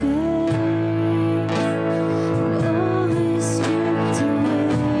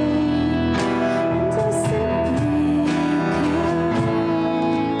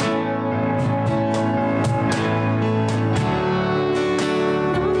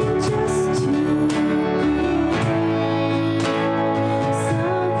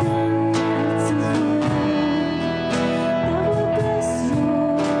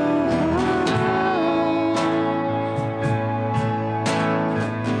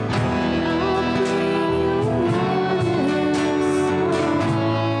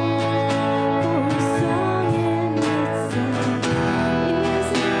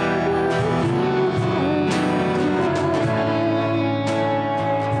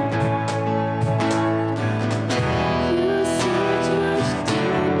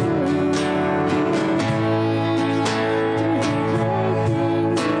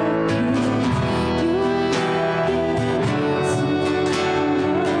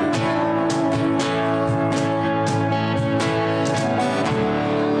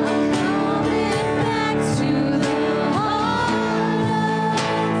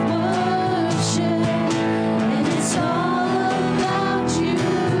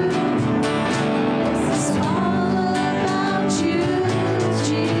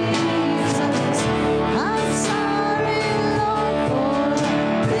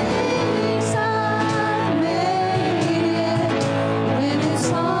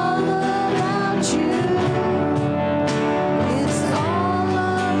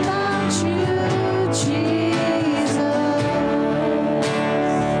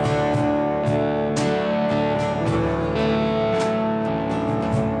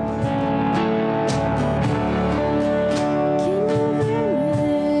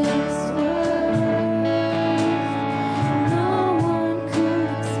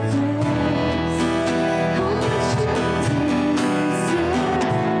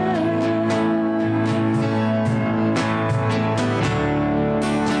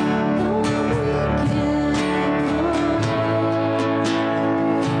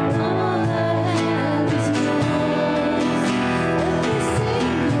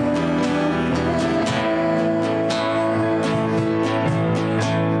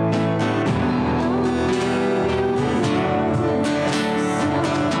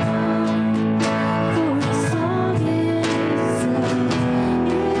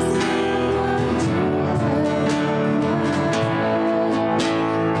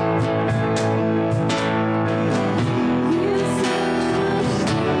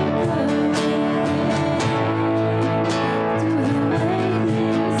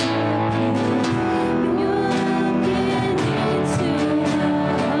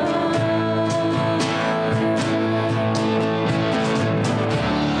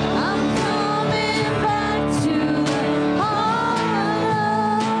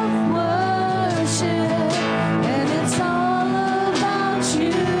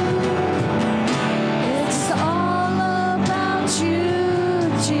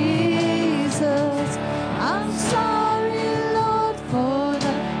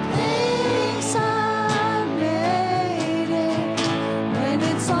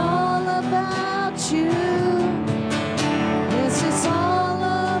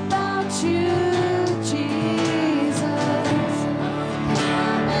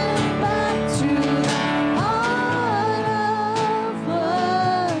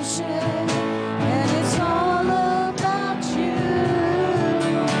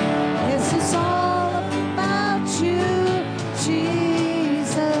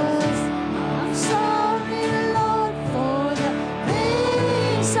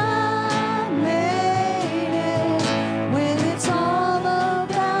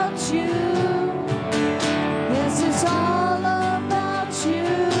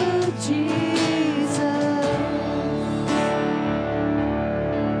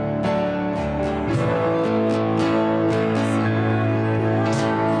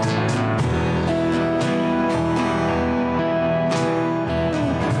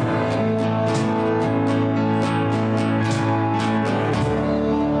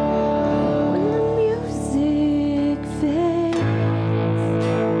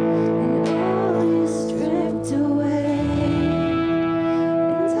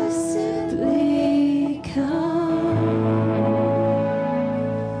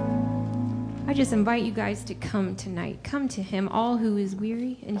Invite you guys to come tonight. Come to him, all who is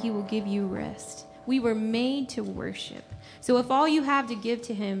weary, and he will give you rest. We were made to worship. So if all you have to give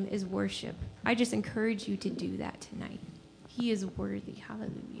to him is worship, I just encourage you to do that tonight. He is worthy.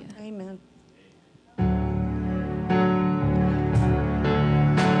 Hallelujah. Amen.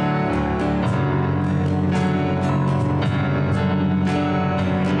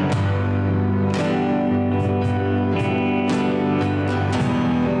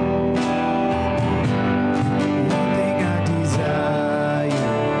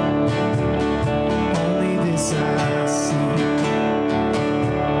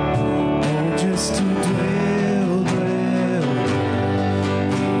 Just to dwell, dwell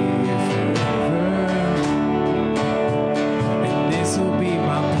here forever.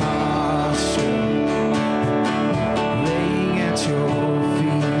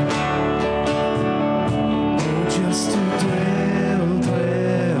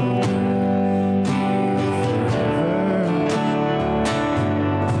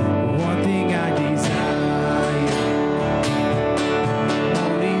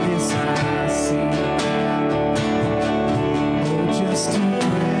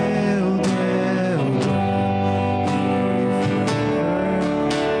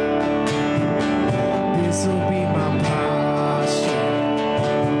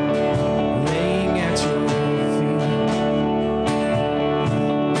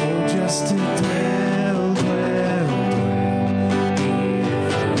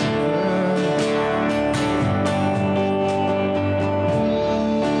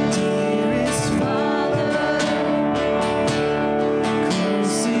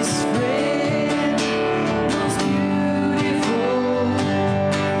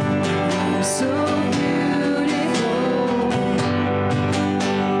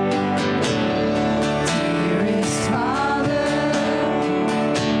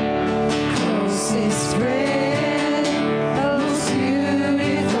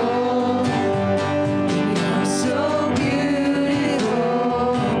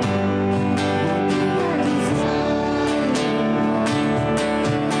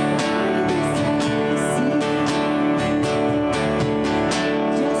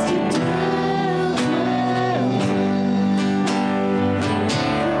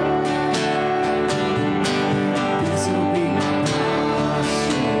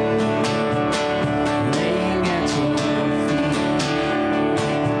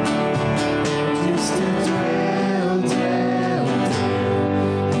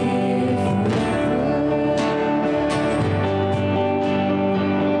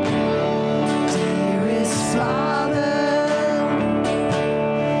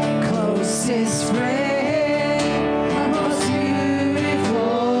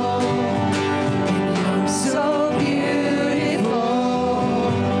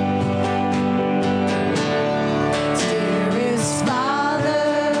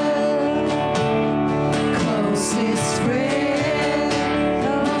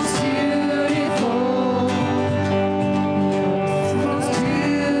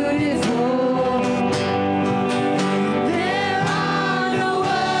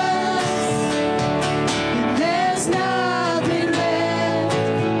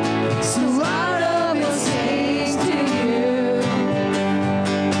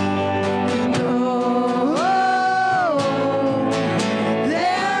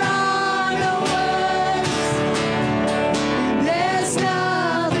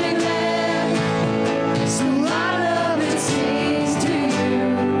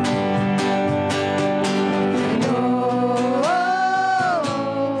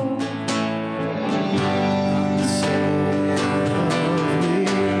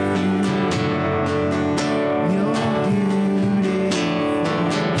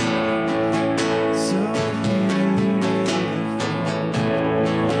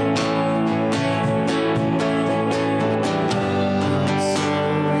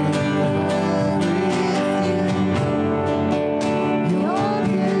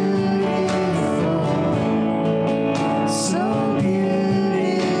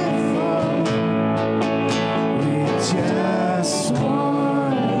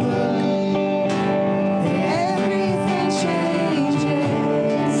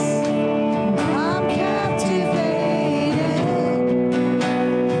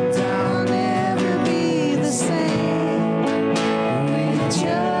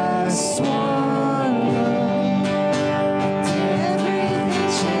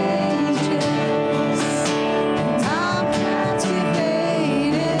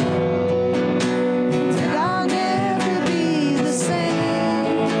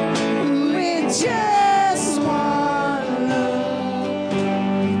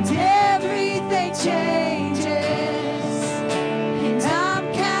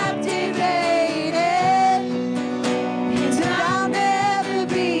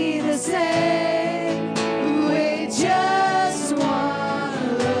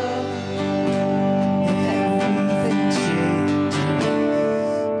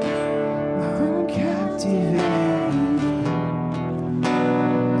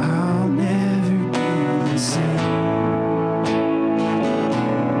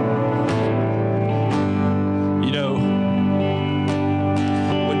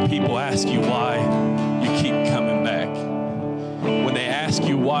 ask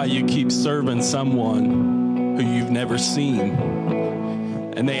you why you keep serving someone who you've never seen.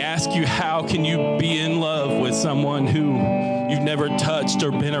 And they ask you, how can you be in love with someone who you've never touched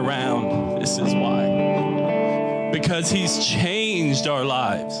or been around? This is why. Because he's changed our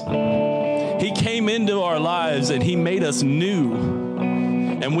lives. He came into our lives and he made us new.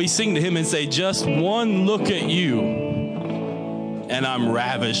 And we sing to him and say, just one look at you and I'm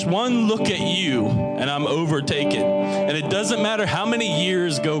ravished. One look at you and I'm overtaken. And it doesn't matter how many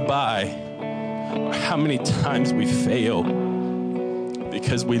years go by or how many times we fail,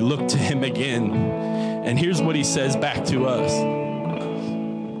 because we look to him again. And here's what he says back to us.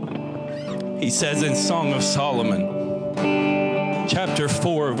 He says in Song of Solomon, chapter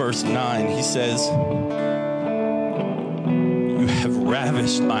 4, verse 9, he says, you have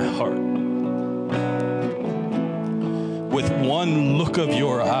ravished my heart. With one look of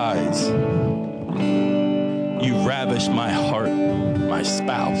your eyes, you ravished my heart, my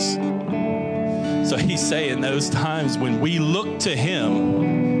spouse. So he's saying those times when we look to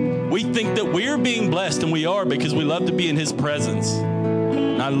him, we think that we're being blessed, and we are, because we love to be in his presence.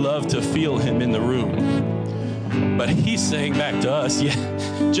 And I love to feel him in the room. But he's saying back to us, yeah,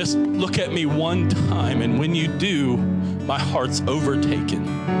 just look at me one time, and when you do, my heart's overtaken.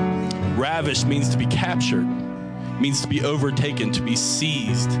 Ravished means to be captured, means to be overtaken, to be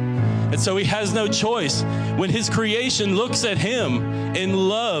seized. And so he has no choice. When his creation looks at him in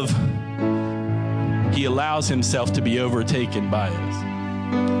love, he allows himself to be overtaken by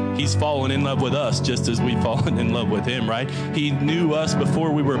us. He's fallen in love with us just as we've fallen in love with him, right? He knew us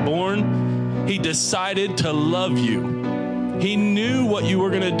before we were born. He decided to love you. He knew what you were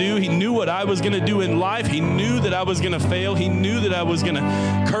going to do. He knew what I was going to do in life. He knew that I was going to fail. He knew that I was going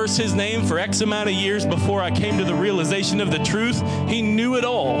to curse his name for X amount of years before I came to the realization of the truth. He knew it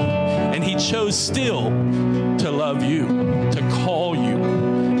all. And he chose still to love you, to call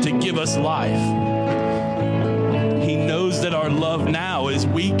you, to give us life. He knows that our love now is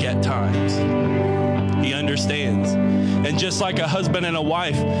weak at times. He understands. And just like a husband and a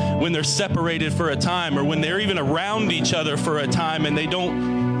wife, when they're separated for a time, or when they're even around each other for a time and they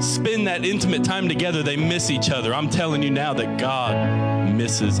don't spend that intimate time together, they miss each other. I'm telling you now that God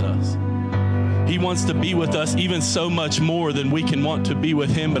misses us. He wants to be with us even so much more than we can want to be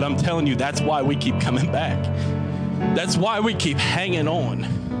with him. But I'm telling you, that's why we keep coming back. That's why we keep hanging on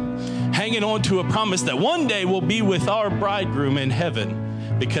to a promise that one day we'll be with our bridegroom in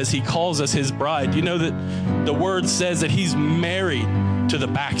heaven, because he calls us his bride. You know that the word says that he's married to the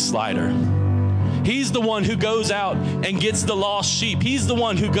backslider. He's the one who goes out and gets the lost sheep. He's the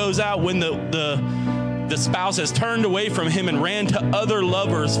one who goes out when the spouse has turned away from him and ran to other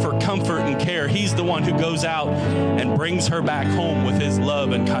lovers for comfort and care. He's the one who goes out and brings her back home with his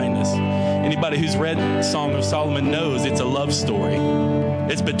love and kindness. Anybody who's read Song of Solomon knows it's a love story.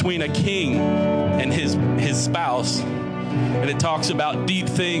 It's between a king and his spouse. And it talks about deep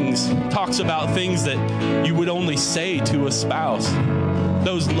things, talks about things that you would only say to a spouse.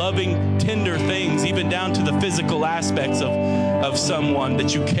 Those loving, tender things, even down to the physical aspects of someone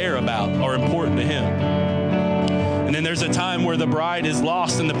that you care about, are important to him. And then there's a time where the bride is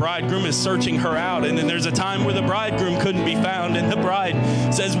lost and the bridegroom is searching her out. And then there's a time where the bridegroom couldn't be found and the bride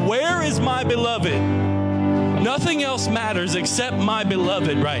says, "Where is my beloved? Nothing else matters except my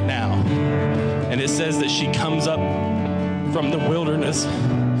beloved right now." And it says that she comes up from the wilderness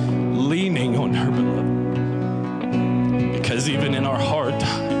leaning on her beloved. Because even in our hard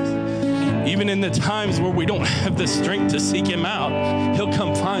times, even in the times where we don't have the strength to seek him out, he'll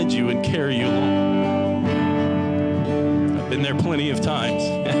come find you and carry you along. I've been there plenty of times.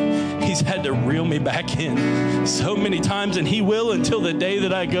 He's had to reel me back in so many times, and he will until the day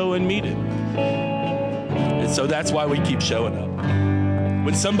that I go and meet him. And so that's why we keep showing up.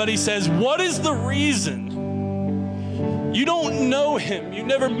 When somebody says, "What is the reason?" You don't know him. You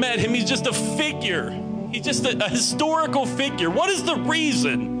never met him. He's just a figure. He's just a historical figure. What is the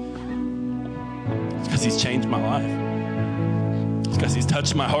reason? It's because he's changed my life. It's because he's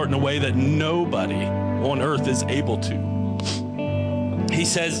touched my heart in a way that nobody on earth is able to. He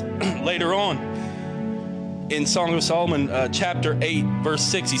says later on in Song of Solomon, chapter 8, verse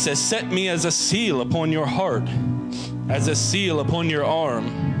 6, he says, "Set me as a seal upon your heart, as a seal upon your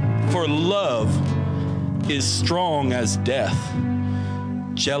arm, for love is strong as death.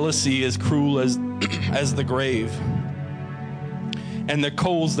 Jealousy is cruel as the grave. And the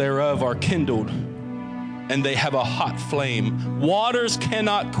coals thereof are kindled, and they have a hot flame. Waters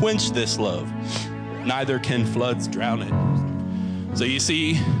cannot quench this love, neither can floods drown it." So you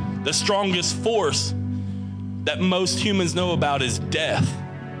see, the strongest force that most humans know about is death.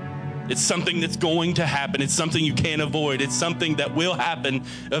 It's something that's going to happen. It's something you can't avoid. It's something that will happen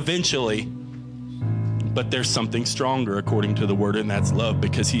eventually. But there's something stronger according to the word, and that's love,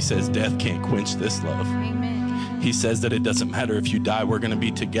 because he says death can't quench this love. Amen. He says that it doesn't matter if you die, we're going to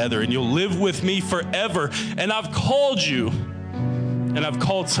be together and you'll live with me forever. And I've called you, and I've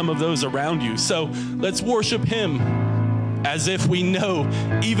called some of those around you. So let's worship him as if we know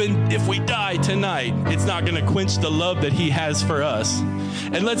even if we die tonight, it's not going to quench the love that he has for us.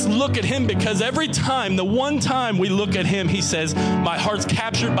 And let's look at him, because every time, the one time we look at him, he says, my heart's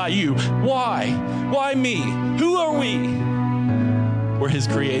captured by you. Why? Why me? Who are we? We're his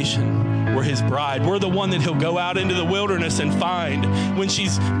creation. We're his bride. We're the one that he'll go out into the wilderness and find when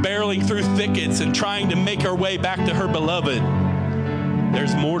she's barreling through thickets and trying to make her way back to her beloved.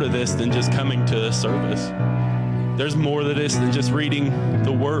 There's more to this than just coming to a service. There's more to this than just reading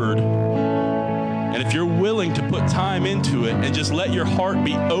the word. And if you're willing to put time into it and just let your heart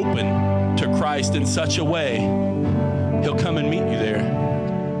be open to Christ in such a way, he'll come and meet you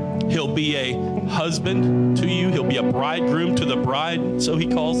there. He'll be a husband to you. He'll be a bridegroom to the bride, so he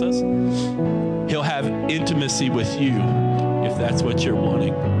calls us. He'll have intimacy with you if that's what you're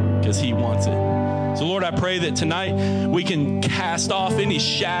wanting, because he wants it. So Lord, I pray that tonight we can cast off any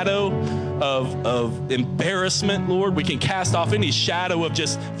shadow of embarrassment, Lord. We can cast off any shadow of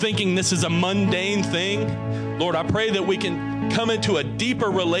just thinking this is a mundane thing. Lord, I pray that we can come into a deeper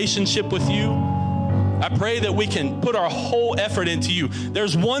relationship with you. I pray that we can put our whole effort into you.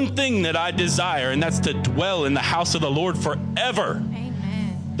 There's one thing that I desire, and that's to dwell in the house of the Lord forever.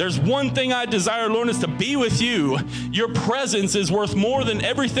 There's one thing I desire, Lord, is to be with you. Your presence is worth more than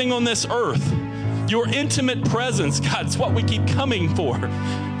everything on this earth. Your intimate presence, God, it's what we keep coming for.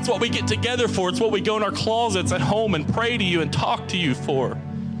 It's what we get together for. It's what we go in our closets at home and pray to you and talk to you for.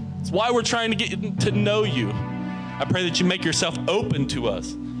 It's why we're trying to get to know you. I pray that you make yourself open to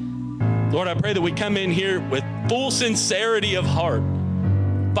us. Lord, I pray that we come in here with full sincerity of heart,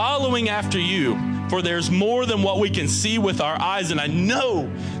 following after you, for there's more than what we can see with our eyes, and I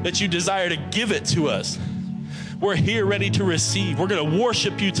know that you desire to give it to us. We're here ready to receive. We're going to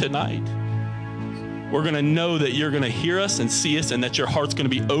worship you tonight. We're going to know that you're going to hear us and see us, and that your heart's going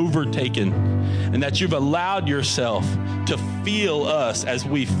to be overtaken, and that you've allowed yourself to feel us as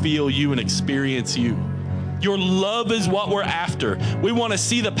we feel you and experience you. Your love is what we're after. We want to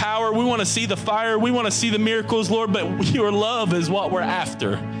see the power. We want to see the fire. We want to see the miracles, Lord, but your love is what we're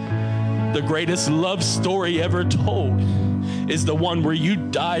after. The greatest love story ever told is the one where you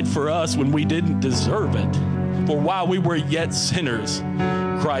died for us when we didn't deserve it. For while we were yet sinners,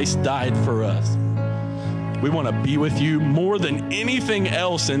 Christ died for us. We want to be with you more than anything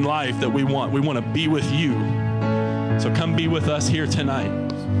else in life that we want. We want to be with you. So come be with us here tonight.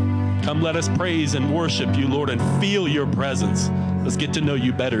 Come let us praise and worship you, Lord, and feel your presence. Let's get to know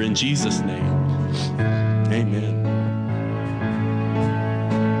you better in Jesus' name. Amen.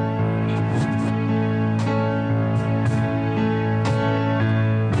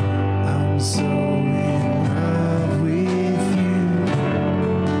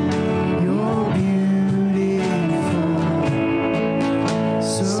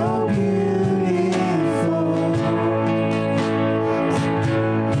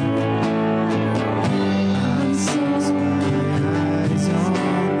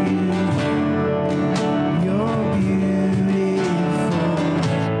 You're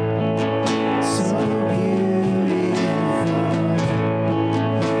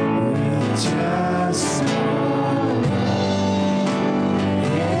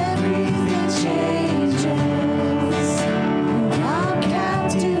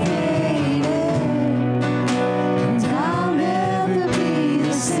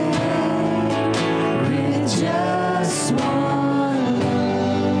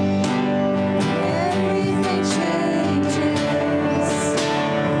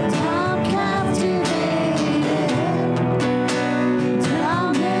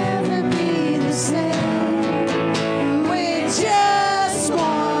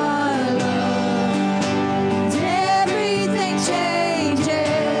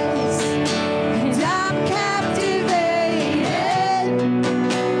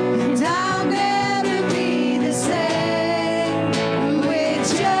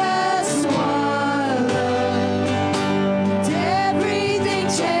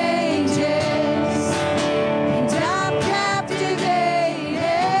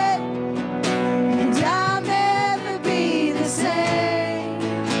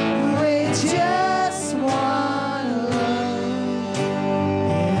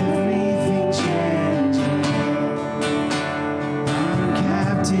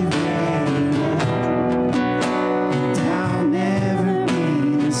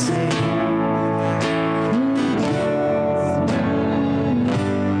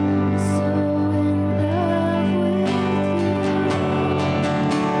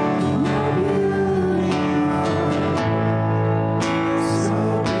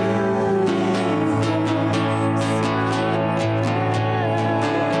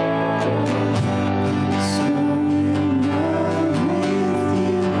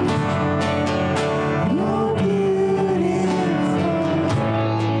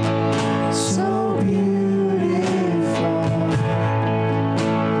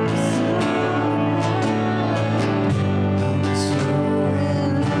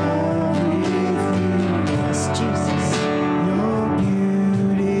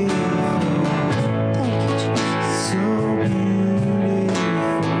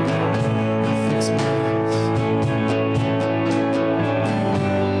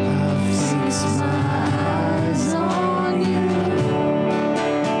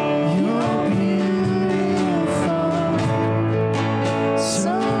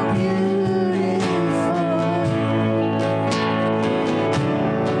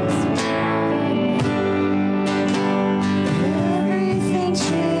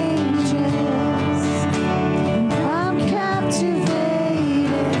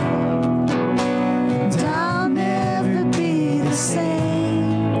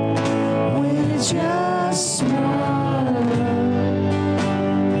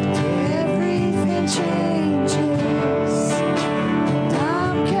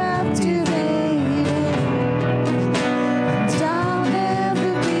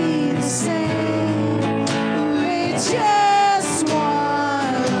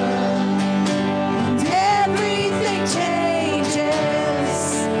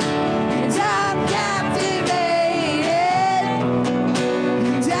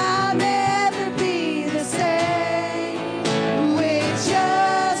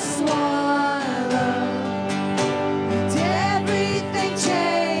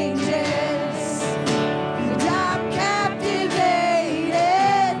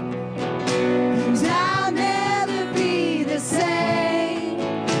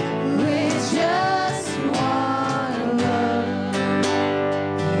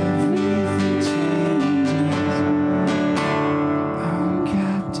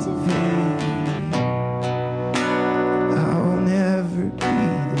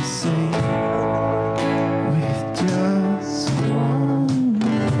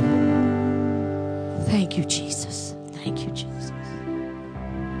Thank you, Jesus. Thank you, Jesus.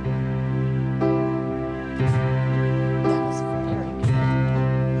 That was very good.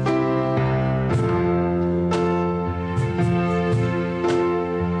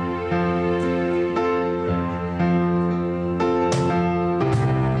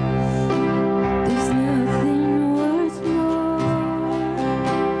 There's nothing worth more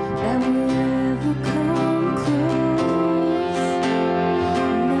that will ever come close.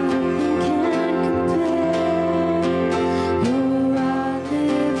 Nothing can compare.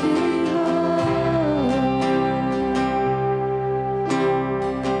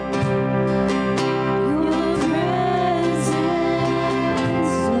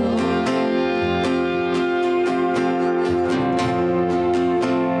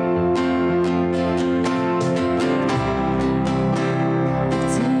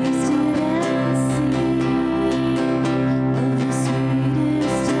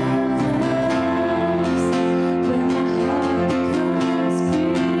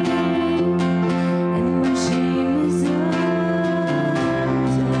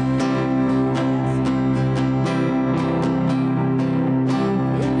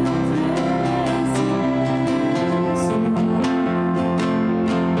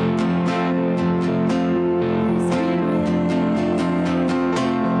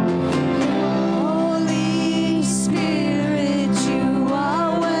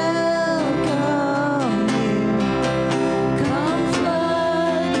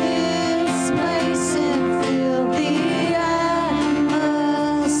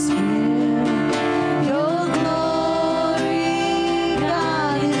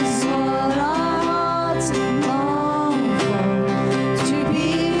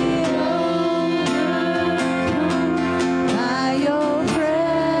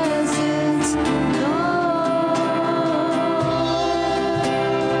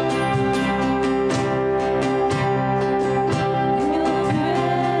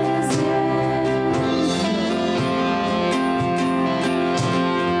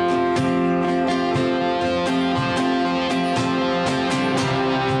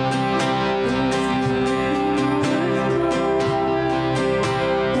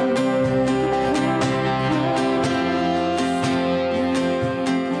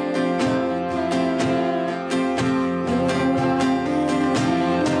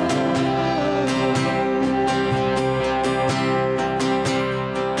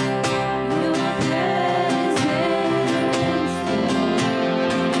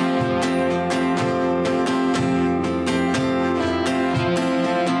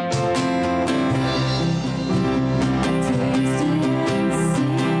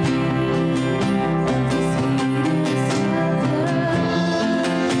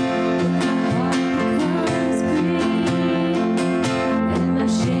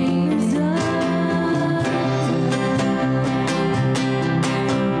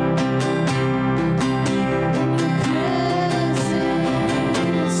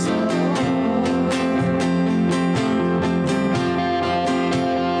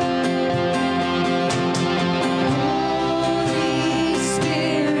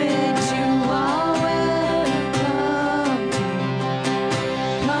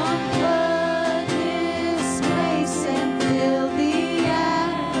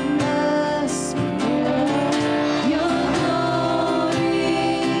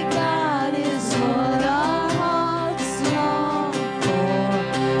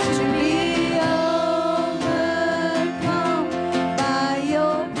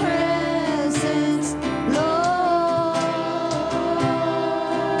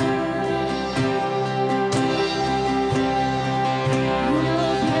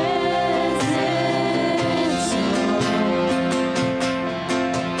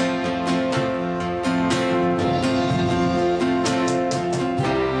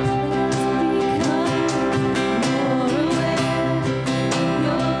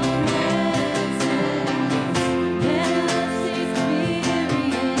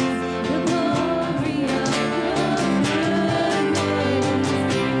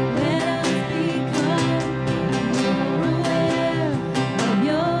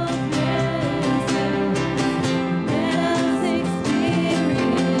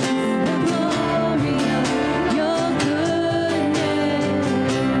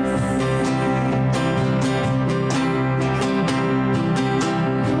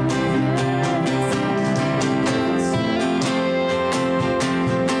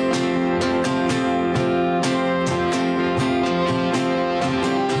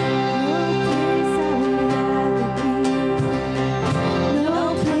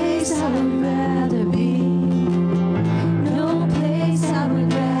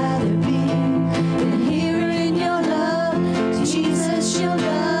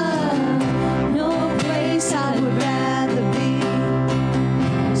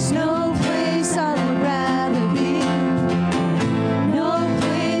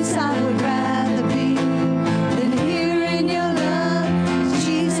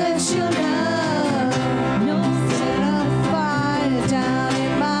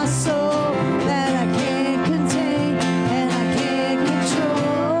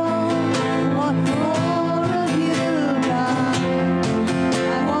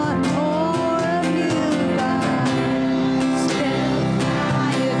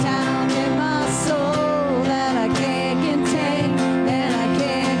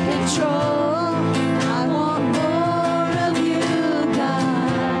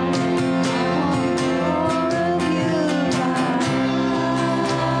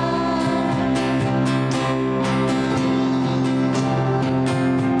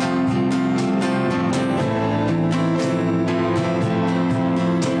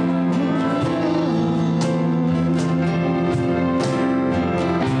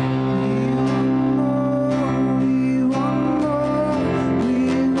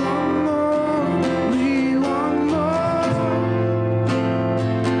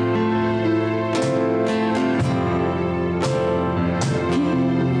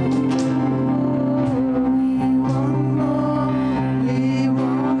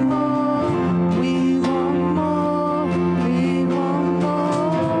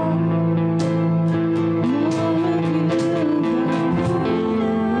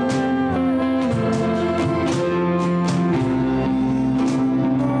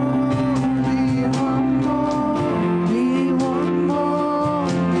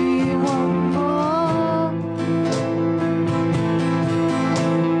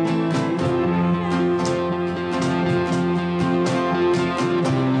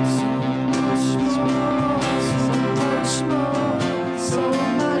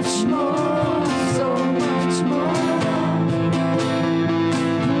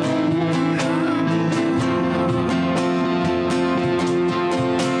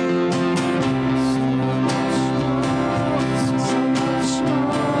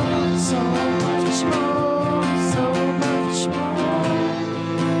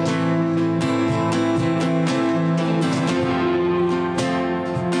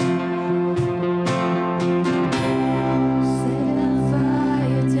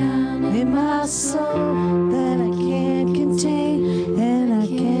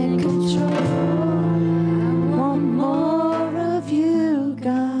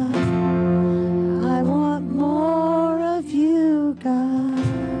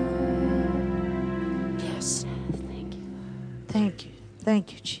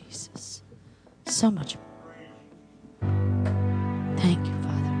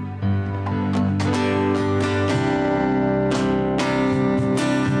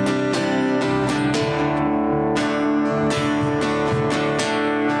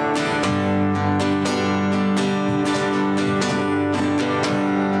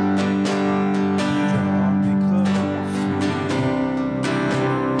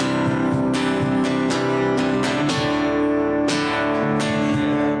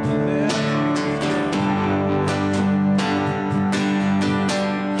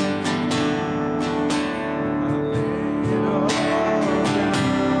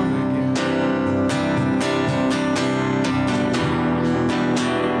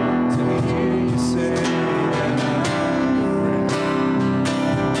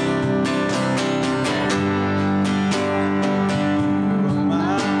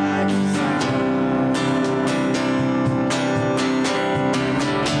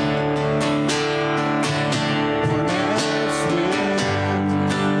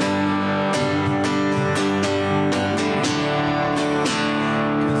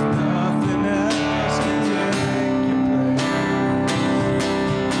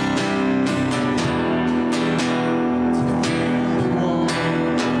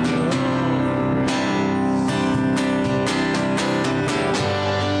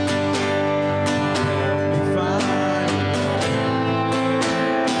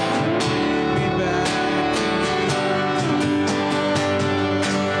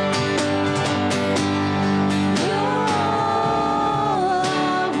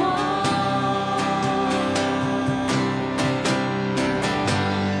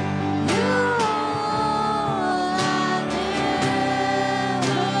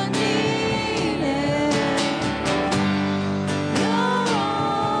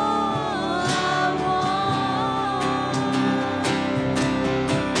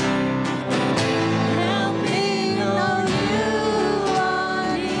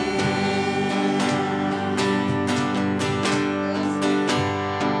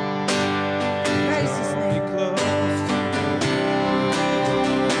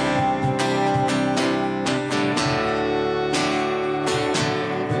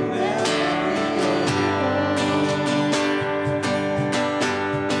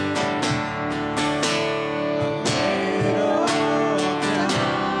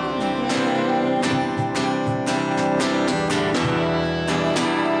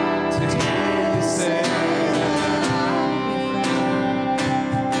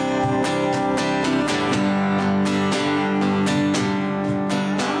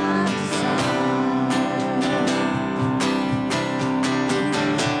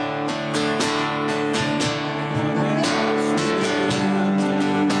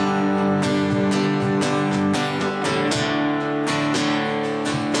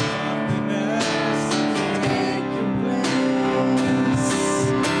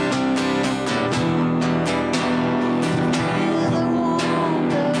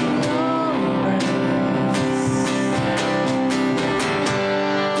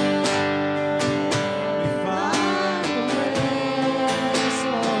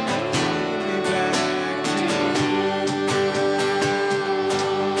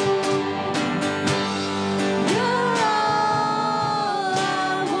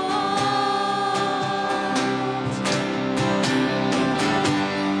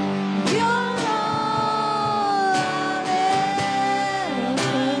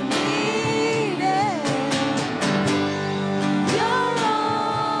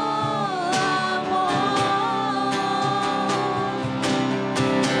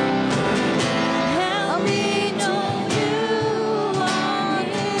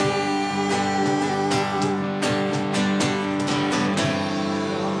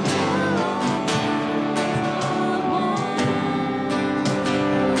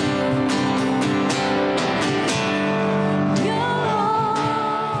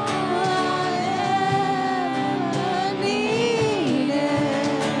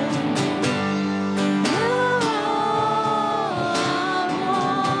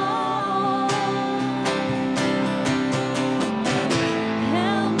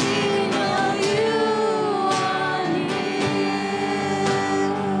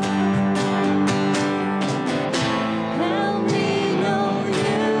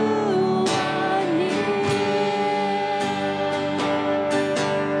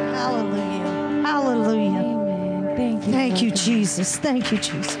 Jesus. Thank you,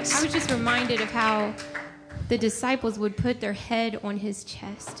 Jesus. I was just reminded of how the disciples would put their head on his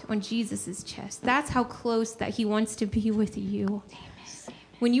chest, on Jesus' chest. That's how close that he wants to be with you.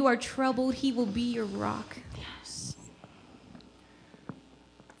 When you are troubled, he will be your rock.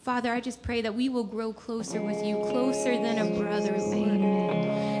 Father, I just pray that we will grow closer with you, closer than a brother,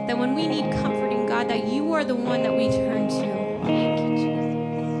 Lord. That when we need comforting, God, that you are the one that we turn to. Thank you,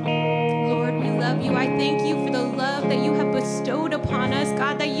 Jesus. Lord, we love you. I thank you for the love that you have bestowed upon us,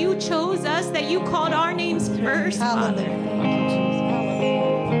 God, that you chose us, that you called our names first, Father.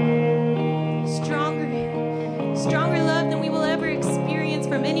 Stronger love than we will ever experience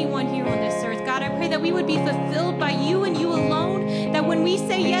from anyone here on this earth. God, I pray that we would be fulfilled by you and you alone, that when we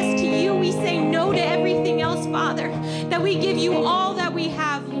say yes to you, we say no to everything else, Father, that we give you all that we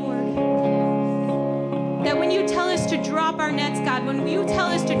have, Lord. That when you tell us to drop our nets, God, when you tell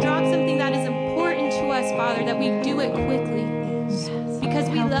us to drop something that is important to us, Father, that we do it quickly because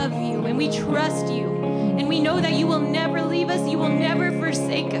we love you and we trust you and we know that you will never leave us, you will never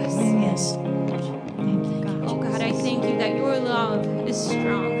forsake us. Yes. Oh God, I thank you that your love is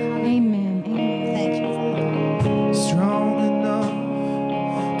strong. Amen. Amen. Thank you. Strong enough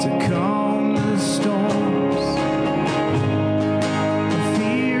to calm the storms of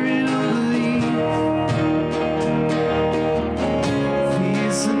fear and unbelief.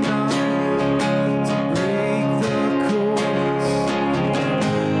 Fierce enough to break the course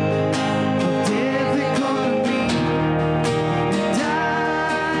of death that conquered me. And I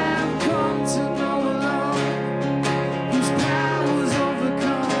have come to know a love whose powers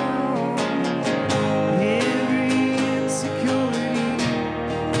overcome.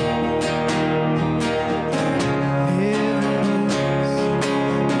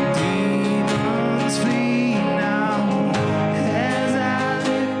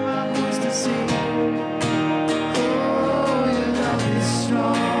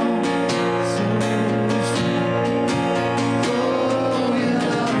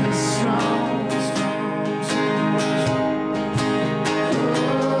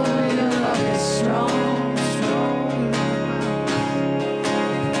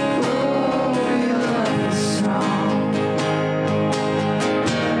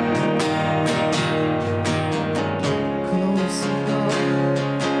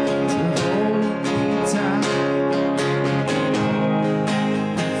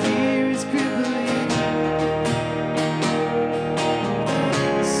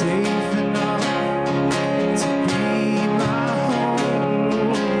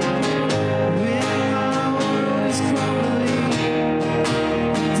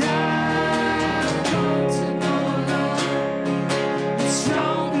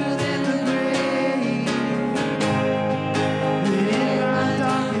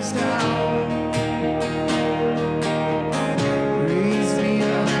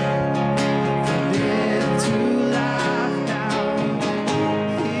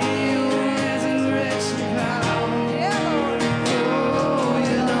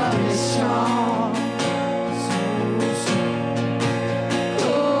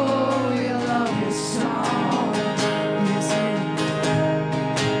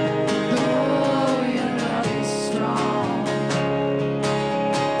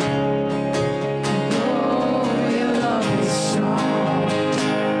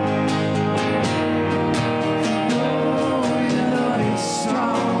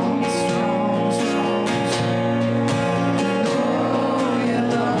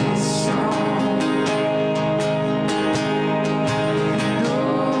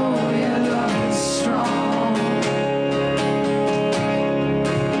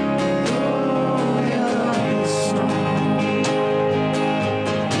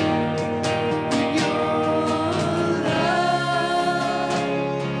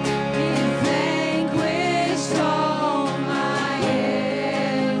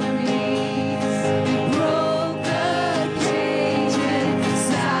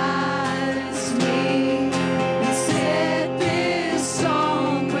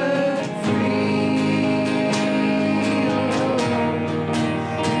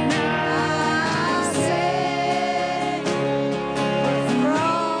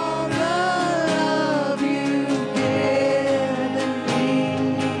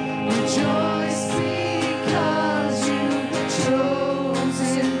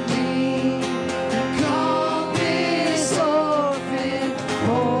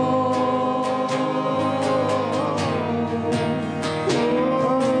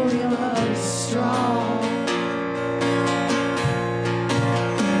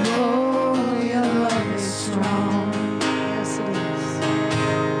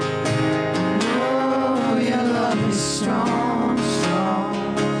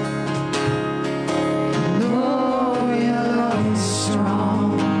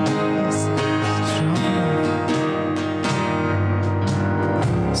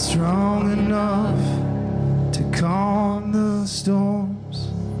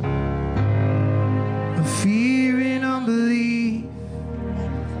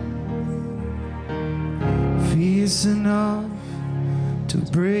 peace enough to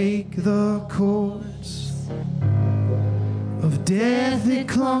break the cords of death that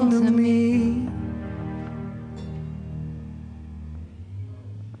clung to me.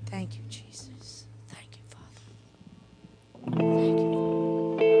 Thank you, Jesus. Thank you, Father. Thank you.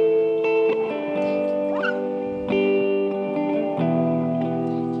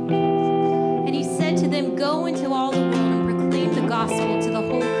 And he said to them, "Go into all the world and proclaim the gospel to the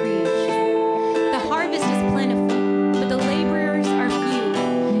whole creation. The harvest is plentiful, but the laborers are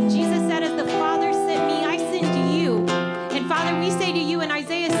few." Jesus said, "As the Father sent me, I send you." And Father, we say to you in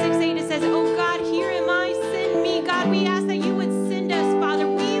Isaiah 6:8, it says, "Oh God, here am I, send me." God, we ask that you would send us, Father.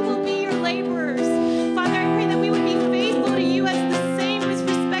 We will be your laborers.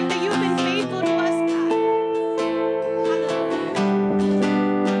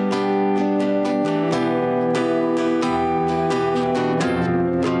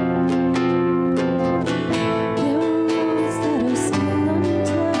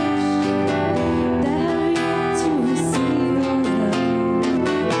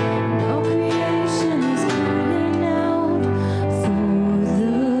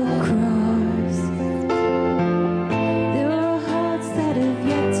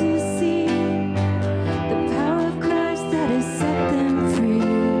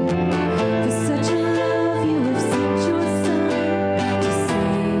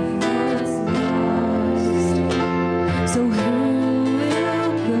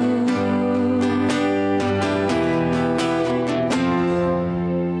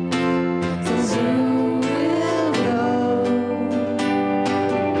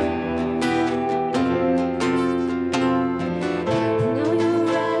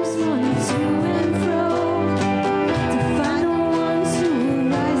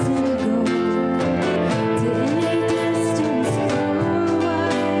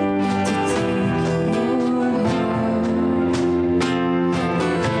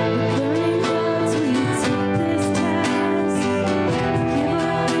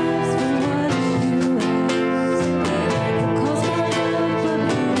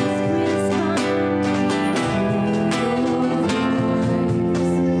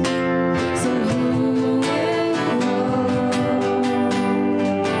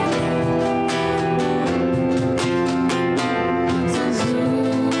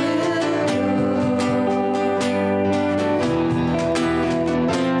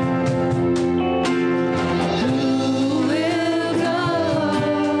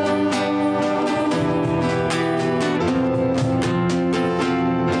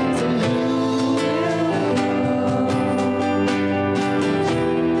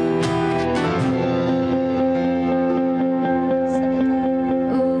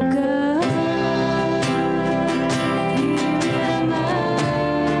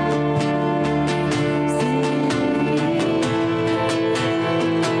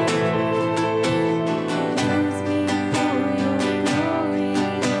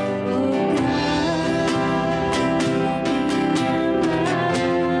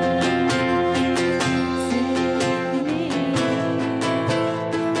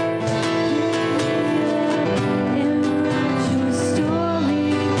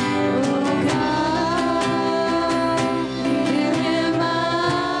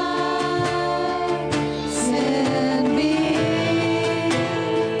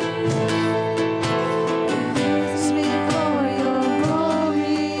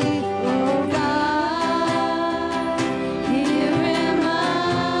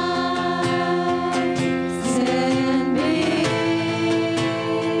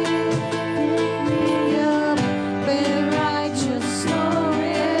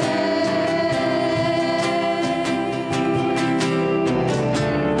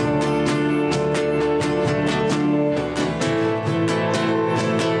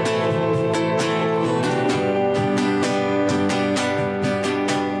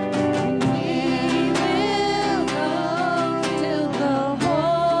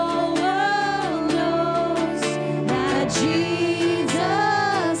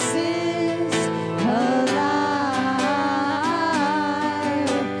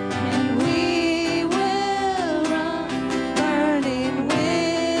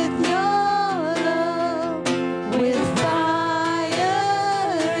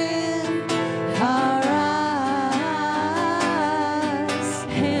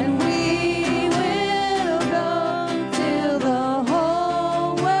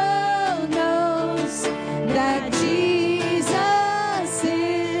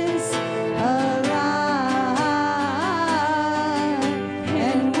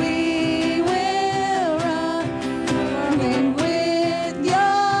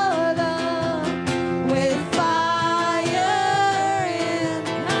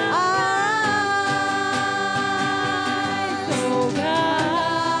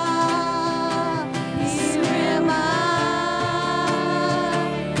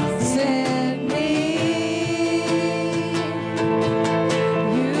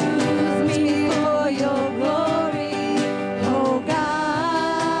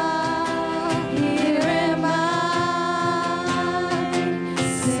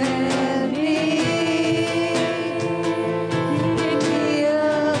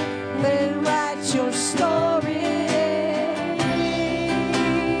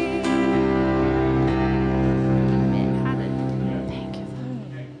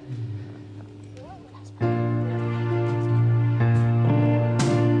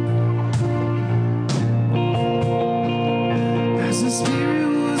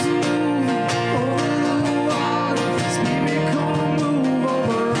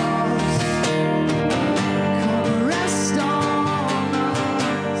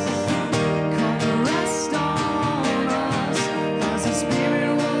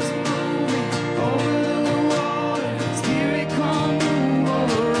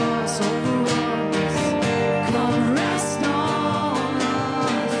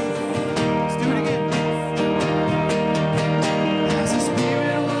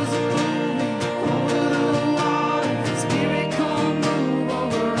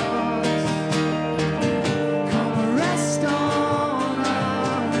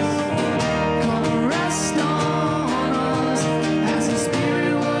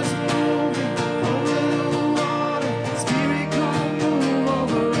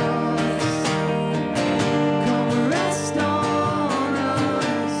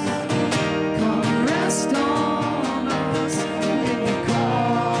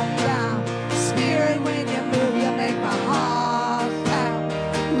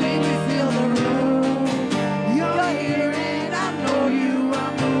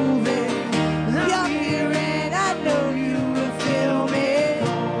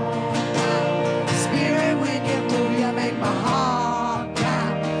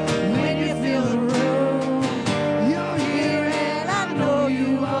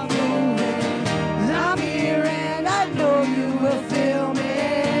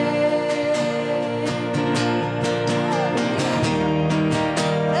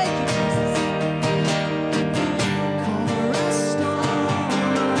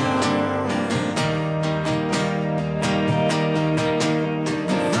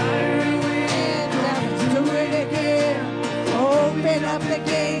 the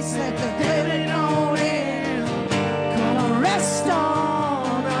gates, let the living on in. Come rest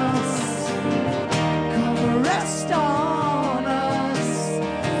on us. Come rest on us.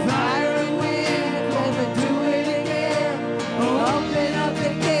 Fire and wind, let me do it again. Open up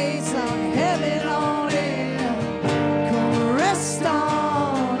the gates of heaven on in. Come rest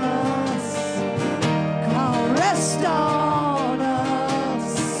on us. Come rest on us.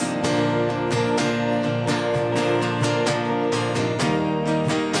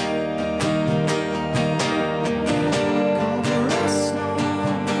 Come rest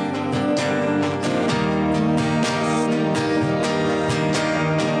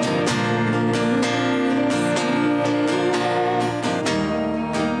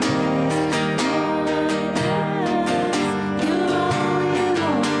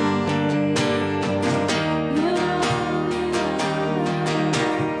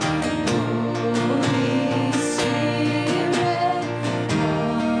Holy Spirit,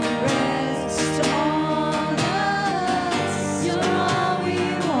 rest on us. You're all we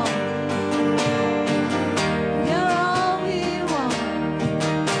want. You're all we want.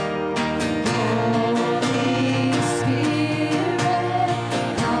 Holy Spirit,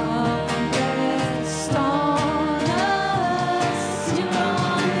 come rest on us. You're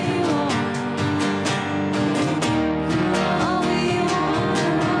all we want. You're all we want.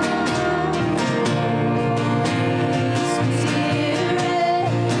 Spirit,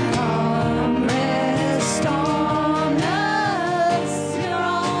 come rest on us. You're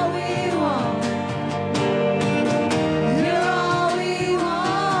all we want. You're all we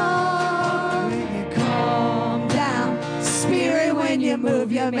want. When you come down, Spirit, when you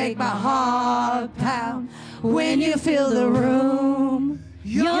move, you make my heart pound. When you fill the room,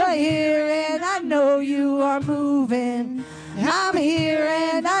 you're here and I know you are moving. I'm here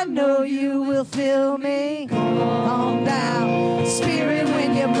and I know you will fill me. Calm down, Spirit,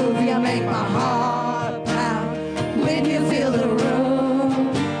 when you move, you make my heart pound. When you fill the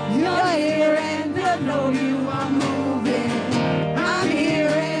room, you're here and I know you are moving. I'm here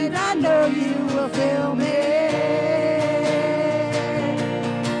and I know you will fill me.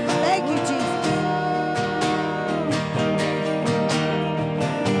 Thank you, Jesus.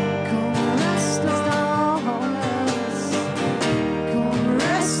 Come rest on us. Come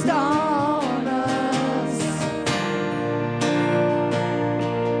rest on us.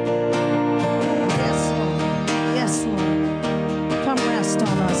 Yes, Lord. Yes, Lord. Come rest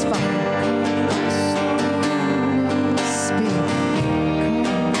on us, Father. Spirit,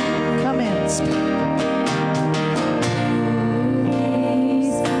 come in, Spirit.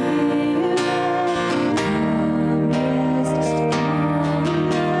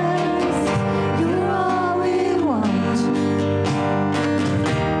 You're all we want.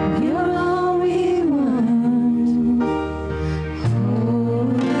 You're all we want.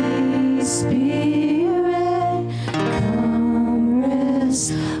 Holy Spirit, come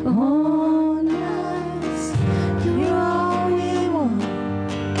rest on us. You're all we want.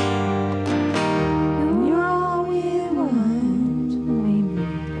 You're all we want. Amen.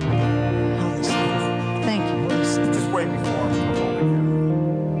 Hallelujah. Thank you, Holy Spirit. Just wait before him.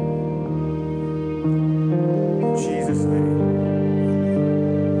 In Jesus' name.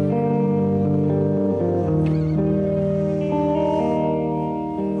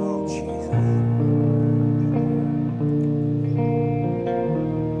 Oh, Jesus.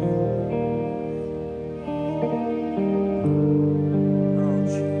 Oh,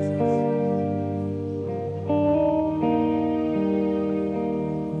 Jesus.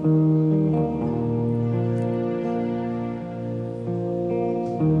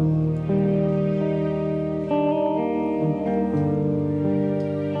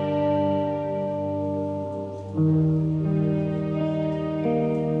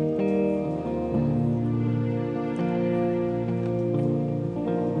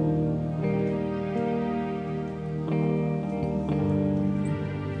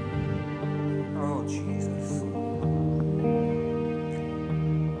 Oh, Jesus.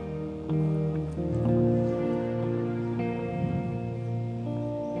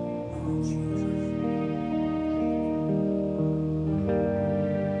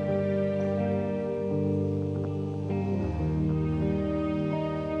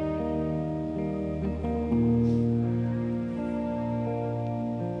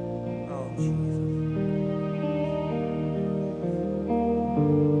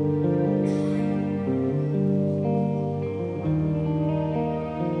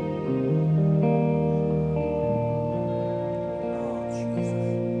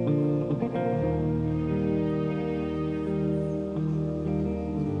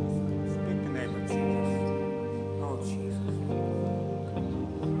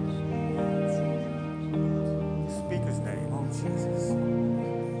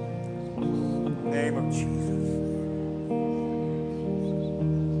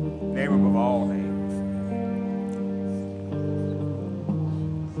 name above all names.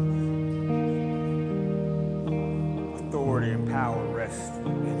 Authority and power rest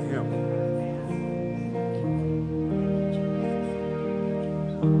in him.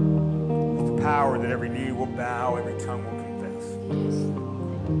 With the power that every knee will bow, every tongue will confess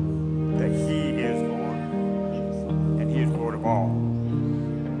that he is Lord, and he is Lord of all.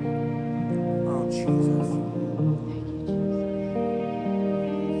 Oh, Jesus.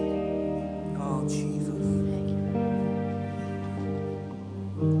 Oh, Jesus.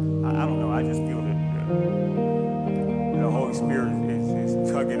 I don't know. I just feel that the Holy Spirit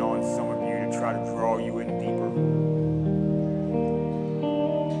is tugging on some of you to try to draw you in deeper.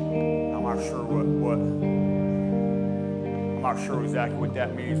 I'm not sure I'm not sure exactly what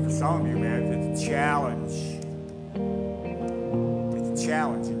that means for some of you, man. It's a challenge. It's a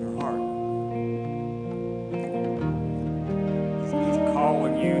challenge in your heart. He's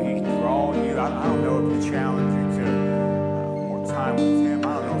calling you. He's drawing you. I don't know if he's challenging you to more time with him. I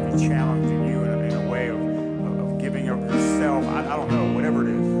don't know if he's challenging you in a way of giving of yourself. I don't know. Whatever it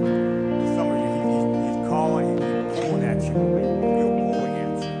is. Some of you, he's calling. He's pulling at you. He'll pull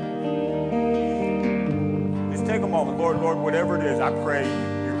against you. Just take a moment. Lord, whatever it is, I pray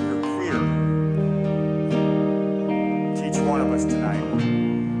you're clear. Teach one of us tonight.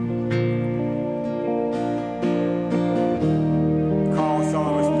 Calling some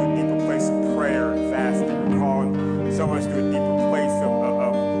of us to a deeper place of prayer and fasting. You're calling some of us to a deeper place of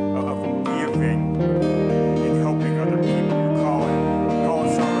giving and helping other people. You're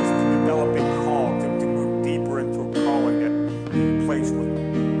calling some of us to develop a call, to move deeper into a calling that you place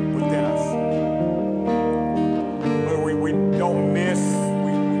within us. Lord, we don't miss,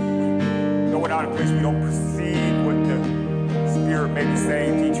 we know we're not in a place we don't perceive what the Spirit may be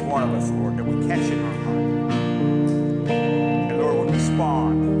saying to each one of us, Lord, that we catch it in our heart. And Lord, we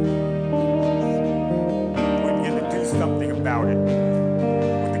respond. We begin to do something about it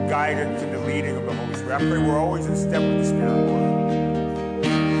with the guidance and the leading of the Holy Spirit. I pray we're always in step with the Spirit, Lord.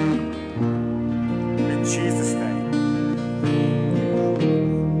 In Jesus' name.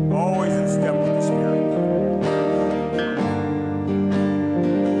 Always in step with the Spirit.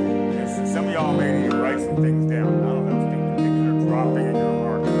 Yes, some of y'all may need to write some things down. I don't know if things are dropping in your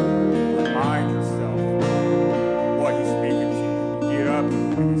heart. Remind yourself what he's speaking to you. You get up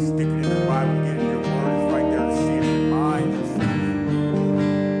and you stick it in the Bible, you get it in your word, it's right there to see it. Remind yourself.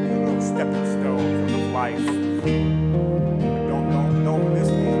 Little stepping stones of life. Don't miss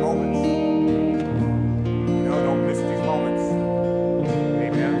these moments. Don't miss these moments.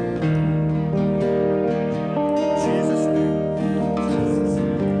 Amen. Jesus' name.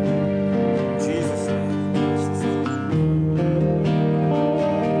 Jesus' name.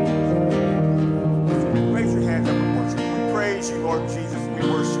 Raise your hands up and worship. We praise you, Lord Jesus. We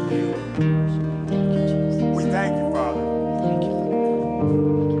worship you. We thank you, Father.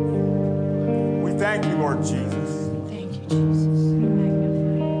 We thank you, Lord Jesus. Thank you, Jesus.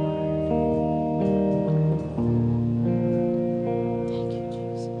 Thank you,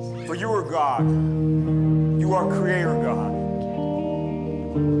 Jesus. For you are God. You are Creator God.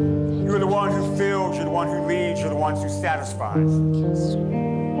 You are the one who fills, you're the one who leads, you're the one who satisfies.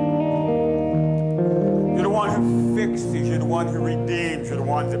 You're the one who fixes, you're the one who redeems, you're the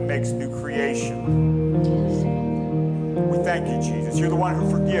one that makes new creation. We thank you, Jesus. You're the one who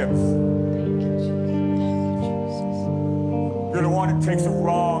forgives. You're the one who takes a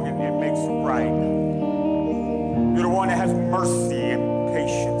wrong and makes it right. You're the one that has mercy and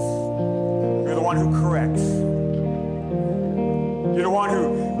patience. You're the one who corrects. You're the one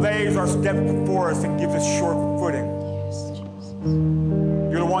who lays our steps before us and gives us sure footing.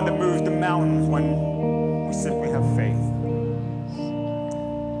 You're the one that moves the mountains when we simply have faith.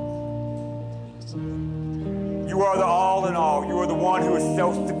 You are the all in all. You are the one who is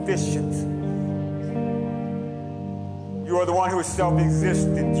self-sufficient. You are the one who is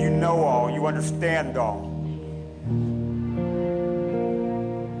self-existent. You know all. You understand all.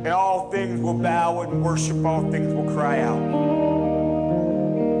 And all things will bow and worship. All things will cry out.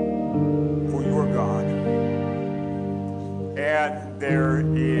 For you are God. And there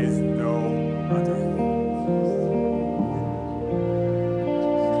is no other.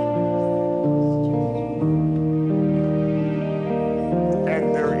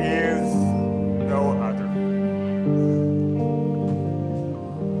 And there is no other.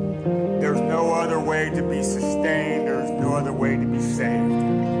 There's no other way to be sustained. There's no other way to be saved.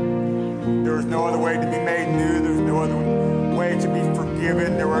 There's no other way to be made new. There's no other way to be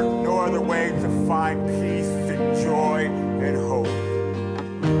forgiven. There are no other way to find peace and joy and hope.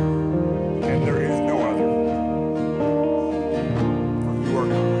 And there is no other. For you are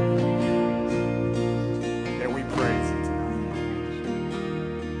God.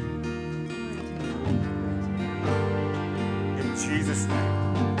 Jesus'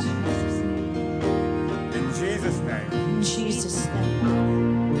 name. In Jesus' name. In Jesus' name.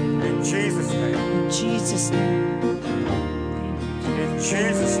 In Jesus' name. In Jesus' name. In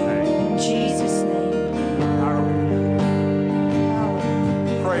Jesus' name. In Jesus' name. Hallelujah.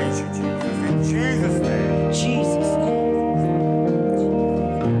 Praise you, Jesus. In Jesus' name. In Jesus' name.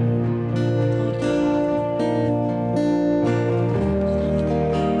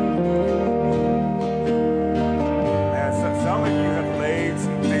 And some of you have laid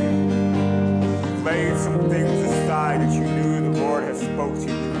some things aside that you knew the Lord has spoke to you.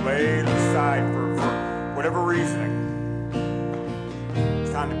 You laid aside for whatever reasoning.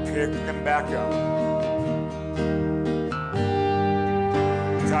 It's time to pick them back up.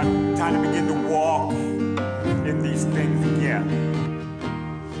 Time to begin to walk in these things again.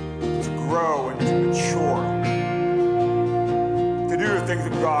 To grow and to mature. To do the things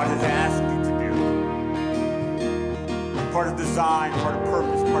that God has asked you to do. Part of design, part of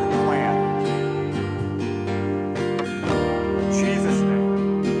purpose, part of plan. In Jesus' name.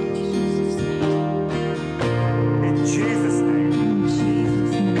 In Jesus' name.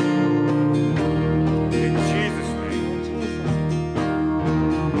 In Jesus'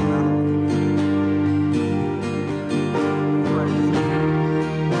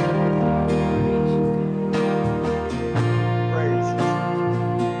 name. Praise you.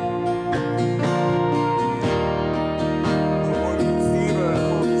 Receive a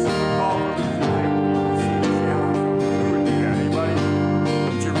call from tonight. Receive a challenge. Who would do that? Anybody?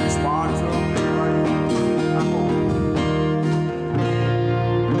 Would you respond to them? Anybody?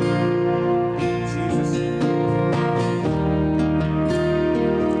 Jesus.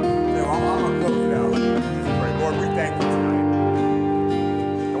 No, I'm going to close it out. Let's pray. Lord, we thank you tonight.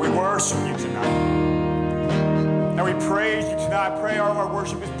 And we worship you tonight. And we praise you tonight. I pray all of our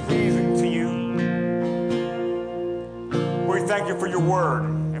worship is pleasing to you. We thank you for your word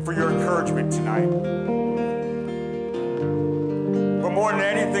and for your encouragement tonight. But more than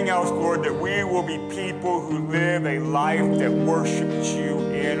anything else, Lord, that we will be people who live a life that worships you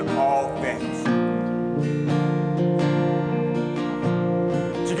in all things.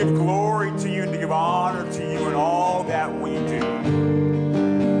 To give glory to you and to give honor to you in all that we do.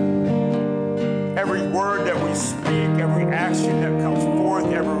 Every word that we speak, every action that comes forth,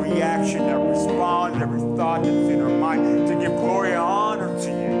 every reaction that responds, every thought that's in our mind, to give glory and honor to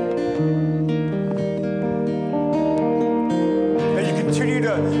you. That you continue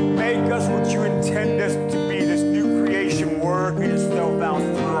to make us what you intend us to be, this new creation working itself out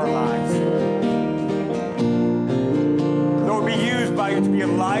through our lives. That we'll be used by you to be a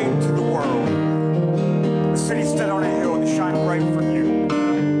light to the world, a city set on a hill to shine bright for you.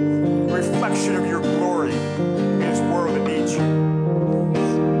 A reflection of your glory in this world that needs you.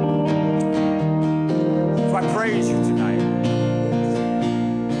 So I praise you tonight.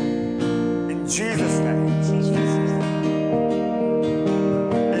 In Jesus' name.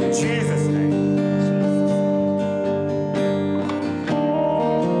 In Jesus' name.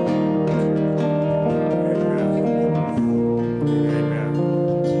 Amen. Amen.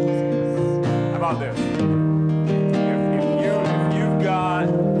 How about this? If you've got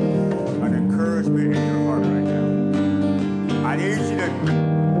an encouragement in your heart right now, I need you to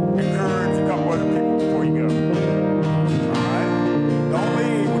encourage a couple other people before you go. All right? Don't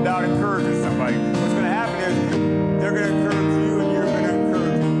leave without encouraging somebody. What's going to happen is they're going to encourage you and you're going to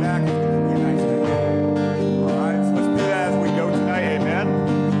encourage them back. It's going to be a nice thing. All right? So let's do that as we go tonight. Amen?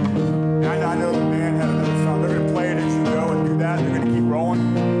 And I know the band had another song. They're going to play it as you go and do that. They're going to keep rolling.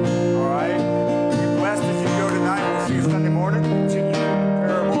 All right? Be blessed as you go tonight. We'll see you Sunday morning. Continue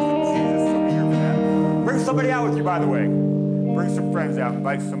parables of Jesus. So be here for that. Bring somebody out with you, by the way. Bring some friends out.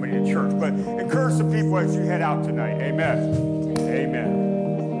 Invite somebody to church. But encourage some people as you head out tonight. Amen. Amen.